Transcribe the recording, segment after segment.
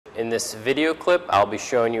In this video clip, I'll be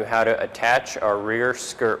showing you how to attach our rear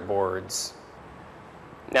skirt boards.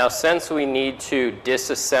 Now, since we need to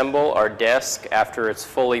disassemble our desk after it's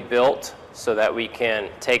fully built so that we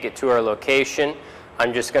can take it to our location,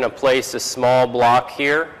 I'm just going to place a small block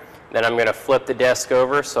here. Then I'm going to flip the desk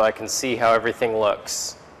over so I can see how everything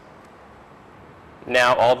looks.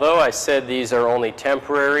 Now, although I said these are only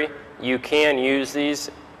temporary, you can use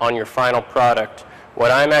these on your final product. What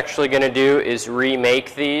I'm actually going to do is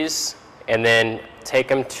remake these and then take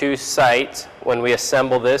them to site when we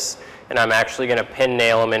assemble this, and I'm actually going to pin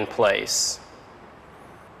nail them in place.